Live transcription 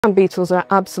Ground beetles are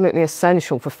absolutely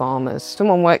essential for farmers.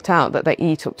 Someone worked out that they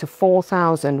eat up to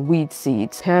 4,000 weed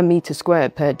seeds per metre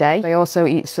squared per day. They also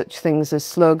eat such things as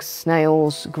slugs,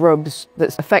 snails, grubs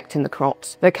that's affecting the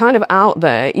crops. They're kind of out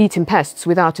there eating pests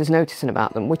without us noticing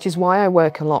about them, which is why I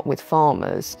work a lot with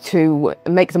farmers to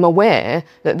make them aware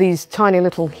that these tiny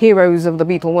little heroes of the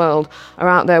beetle world are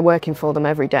out there working for them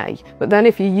every day. But then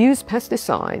if you use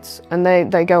pesticides and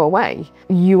they go away,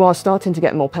 you are starting to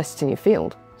get more pests in your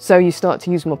field. So you start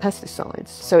to use more pesticides.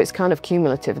 So it's kind of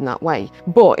cumulative in that way.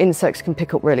 But insects can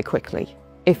pick up really quickly.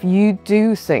 If you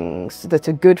do things that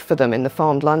are good for them in the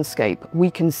farmed landscape,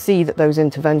 we can see that those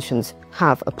interventions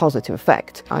have a positive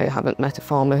effect. I haven't met a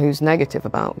farmer who's negative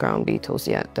about ground beetles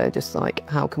yet. They're just like,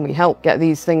 how can we help get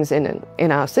these things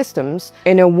in our systems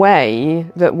in a way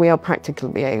that we are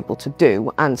practically able to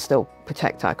do and still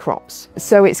protect our crops?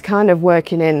 So it's kind of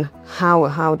working in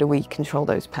how do we control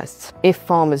those pests? If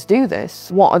farmers do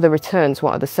this, what are the returns,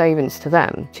 what are the savings to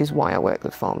them? Which is why I work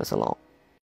with farmers a lot.